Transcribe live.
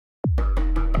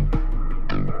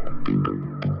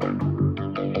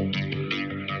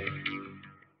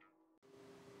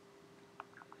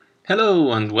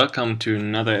Hello and welcome to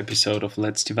another episode of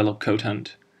Let's Develop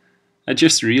CodeHunt. I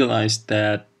just realized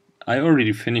that I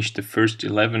already finished the first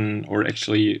 11, or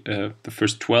actually the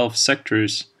first 12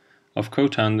 sectors of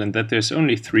CodeHunt, and that there's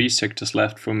only 3 sectors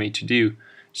left for me to do.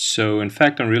 So in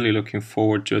fact I'm really looking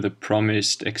forward to the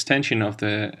promised extension of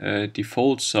the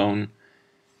default zone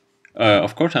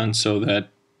of CodeHunt, so that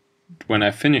when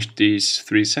I finish these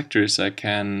 3 sectors I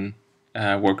can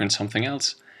work on something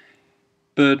else.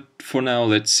 But for now,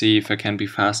 let's see if I can be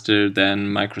faster than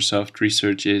Microsoft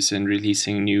Research is in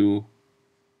releasing new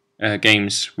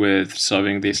games with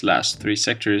solving these last 3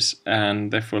 sectors,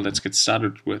 and therefore let's get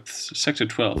started with Sector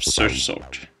 12, Search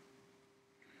Sort.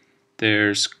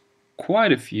 There's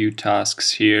quite a few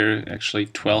tasks here, actually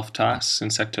 12 tasks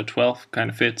in Sector 12, kind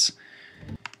of fits.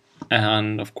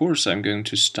 And of course I'm going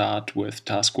to start with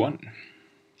task 1.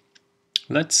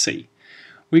 Let's see.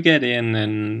 We get in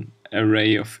an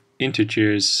array of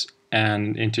integers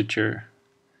and integer,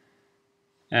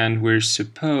 and we're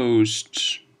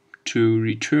supposed to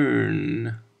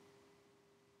return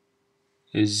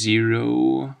a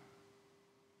 0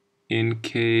 in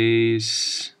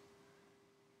case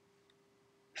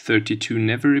 32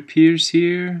 never appears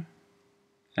here,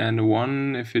 and a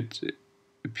 1 if it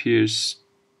appears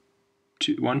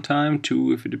one time,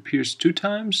 2 if it appears 2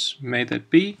 times. May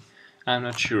that be? I'm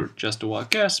not sure, just a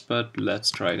wild guess, but let's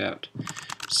try it out.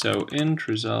 So int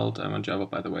result, I'm on Java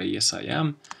by the way, yes I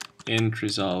am. Int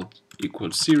result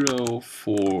equals 0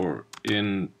 for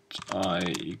int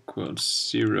I equals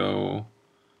 0.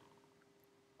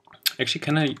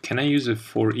 Actually, can I use a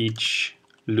for each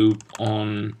loop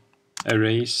on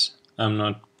arrays? I'm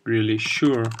not really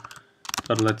sure,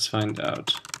 but let's find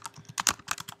out.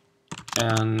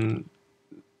 And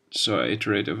so I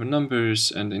iterate over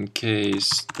numbers, and in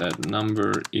case that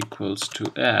number equals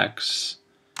to x,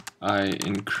 I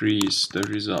increase the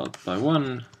result by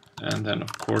 1, and then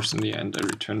of course in the end I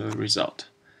return the result.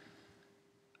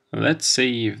 Let's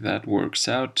see if that works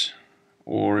out,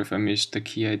 or if I missed the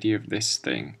key idea of this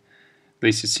thing. At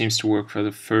least it seems to work for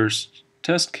the first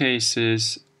test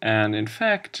cases, and in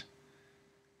fact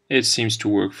it seems to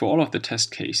work for all of the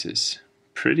test cases.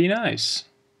 Pretty nice.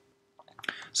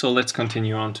 So let's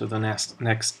continue on to the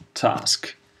next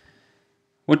task.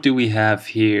 What do we have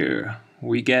here?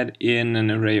 We get in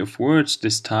an array of words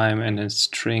this time and a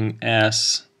string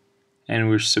s, and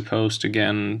we're supposed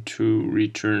again to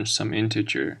return some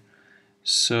integer.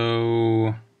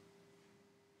 So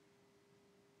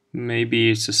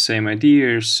maybe it's the same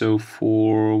idea. So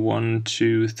for 1,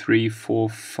 2, 3, 4,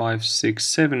 5, 6,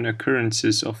 7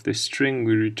 occurrences of this string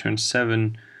we return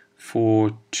 7.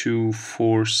 For 2,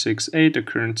 4, 6, 8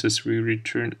 occurrences we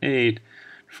return 8.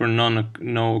 For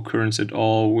no occurrence at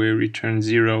all we return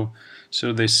 0.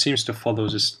 So this seems to follow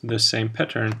the same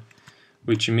pattern,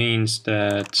 which means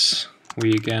that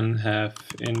we again have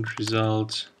int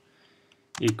result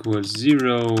equals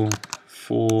 0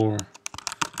 for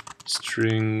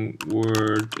string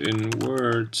word in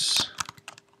words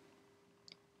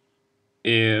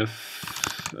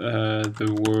if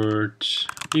the word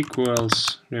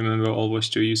equals. Remember always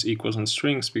to use equals on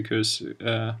strings, because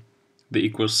the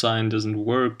equal sign doesn't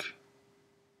work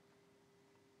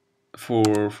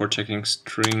for checking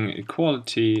string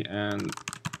equality, and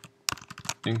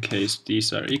in case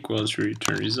these are equals we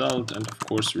return result, and of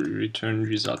course we return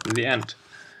result in the end.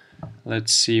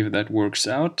 Let's see if that works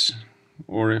out,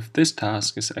 or if this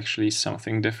task is actually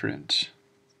something different.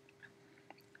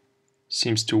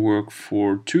 Seems to work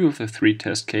for 2 of the 3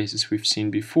 test cases we've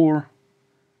seen before.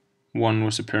 One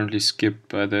was apparently skipped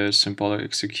by the symbolic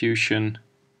execution,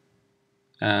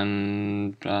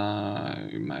 and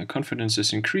my confidence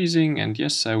is increasing, and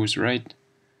yes, I was right.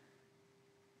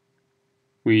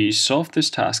 We solved this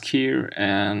task here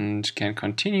and can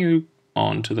continue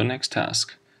on to the next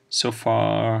task. So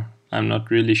far I'm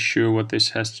not really sure what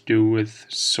this has to do with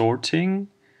sorting,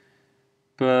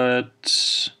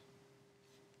 but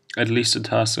at least the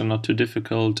tasks are not too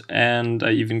difficult, and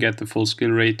I even get the full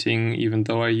skill rating, even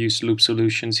though I use loop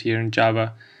solutions here in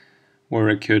Java, where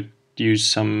I could use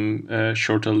some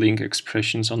shorter link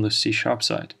expressions on the C#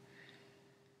 side.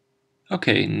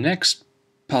 Okay, next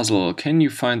puzzle. Can you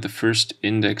find the first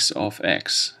index of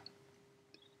x?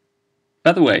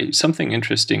 By the way, something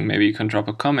interesting, maybe you can drop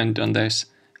a comment on this.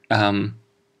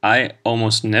 I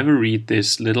almost never read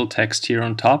this little text here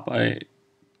on top. I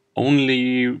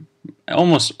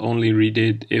almost only read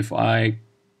it if I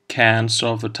can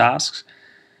solve the tasks,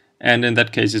 and in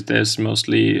that case there's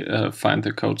mostly find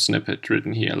the code snippet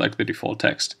written here, like the default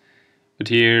text. But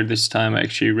here this time I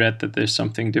actually read that there's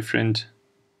something different,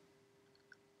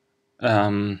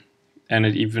 and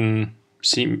it even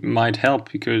might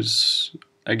help, because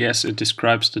I guess it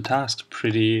describes the task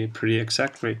pretty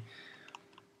exactly.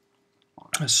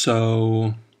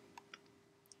 So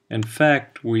in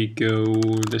fact,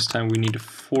 this time we need a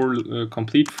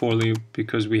complete for loop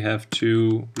because we have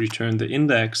to return the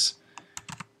index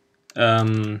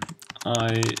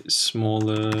I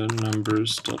smaller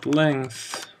numbers dot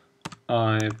length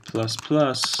I plus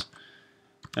plus,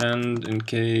 and in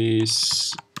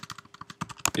case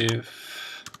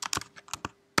if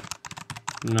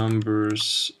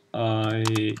numbers I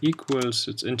equals,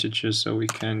 it's integers, so we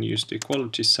can use the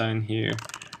equality sign here,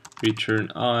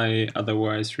 return I,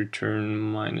 otherwise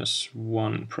return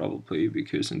 -1 probably,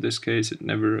 because in this case it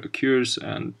never occurs,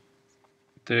 and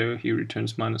there he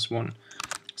returns -1.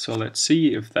 So let's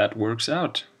see if that works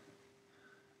out.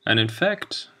 And in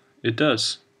fact, it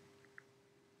does.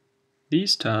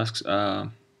 These tasks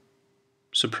are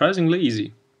surprisingly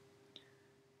easy.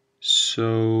 So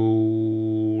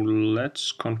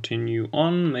let's continue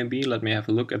on. Maybe let me have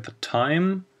a look at the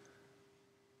time.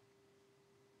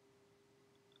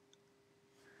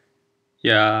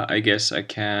 Yeah, I guess I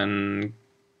can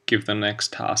give the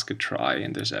next task a try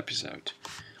in this episode.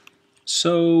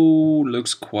 So,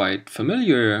 looks quite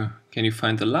familiar. Can you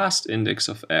find the last index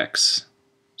of x?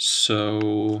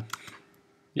 So,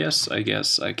 yes, I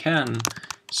guess I can.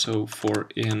 So for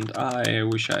int I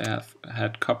wish I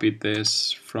had copied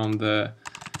this from the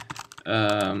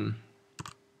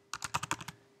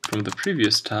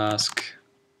previous task.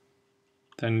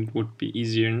 Then it would be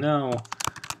easier now.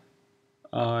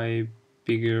 I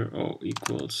bigger or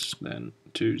equals than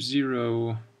to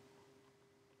 0,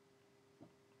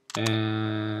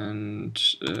 and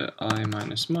I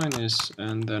minus minus,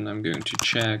 and then I'm going to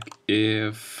check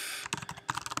if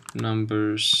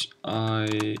numbers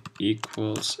I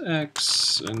equals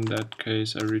x. In that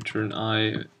case I return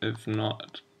I, if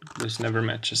not, this never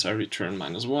matches, I return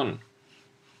 -1,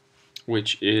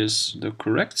 which is the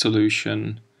correct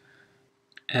solution.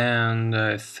 And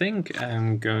I think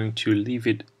I'm going to leave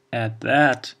it at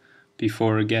that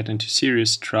before I get into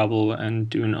serious trouble and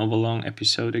do an overlong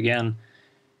episode again.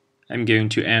 I'm going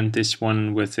to end this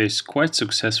one with this quite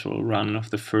successful run of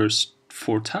the first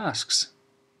 4 tasks.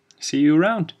 See you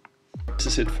around! This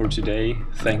is it for today.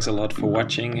 Thanks a lot for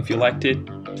watching. If you liked it,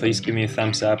 please give me a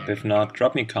thumbs up. If not,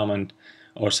 drop me a comment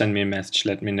or send me a message,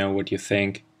 let me know what you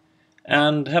think.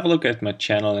 And have a look at my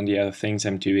channel and the other things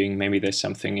I'm doing. Maybe there's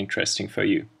something interesting for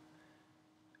you.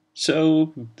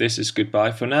 So this is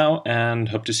goodbye for now, and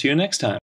hope to see you next time.